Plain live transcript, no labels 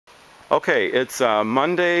Okay, it's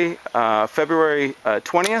Monday, February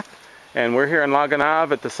 20th, and we're here in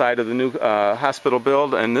Gonave at the site of the new hospital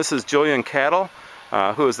build, and this is Julian Cattle,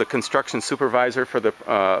 who is the construction supervisor for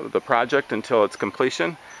the project until its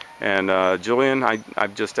completion. And Julian,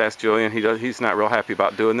 I've just asked Julian. He's not real happy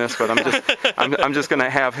about doing this, but I'm just going to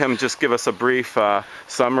have him just give us a brief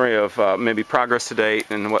summary of maybe progress to date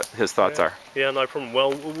and what his thoughts are. Yeah, no problem.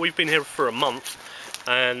 Well, we've been here for a month,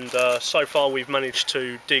 and so far we've managed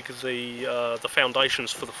to dig the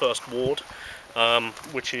foundations for the first ward,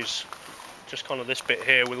 which is just kind of this bit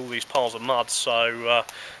here with all these piles of mud. So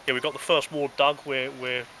yeah, we've got the first ward dug.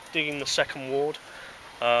 We're digging the second ward.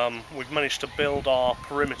 We've managed to build our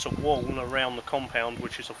perimeter wall around the compound,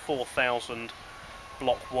 which is a 4,000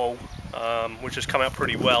 block wall, which has come out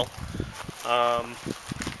pretty well.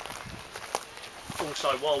 Also,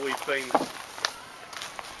 while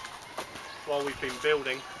we've been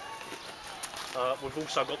building, we've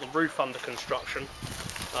also got the roof under construction.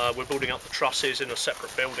 We're building up the trusses in a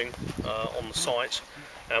separate building on the site,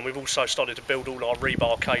 and we've also started to build all our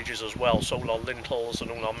rebar cages as well, so all our lintels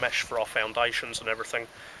and all our mesh for our foundations and everything.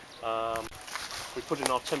 We put in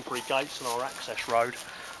our temporary gates and our access road,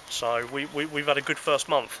 so we've had a good first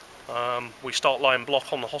month. We start laying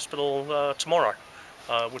block on the hospital tomorrow,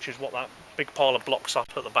 which is what that big pile of blocks up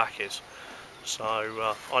at the back is. So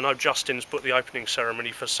I know Justin's put the opening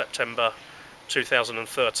ceremony for September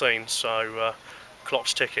 2013, so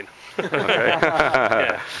clock's ticking. Okay.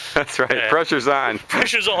 Yeah. That's right. Yeah. Pressure's on.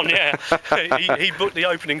 Pressure's on, yeah. He booked the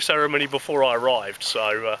opening ceremony before I arrived,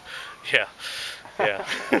 so yeah.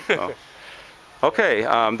 Oh. Okay,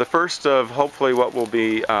 the first of hopefully what will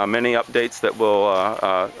be many updates that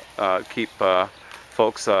will keep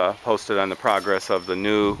folks posted on the progress of the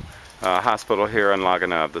new hospital here in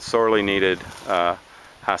Gonave, the sorely needed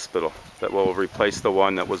hospital that will replace the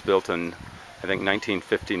one that was built in, I think,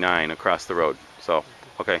 1959 across the road. So,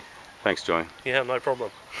 okay, thanks, Julian. Yeah, no problem.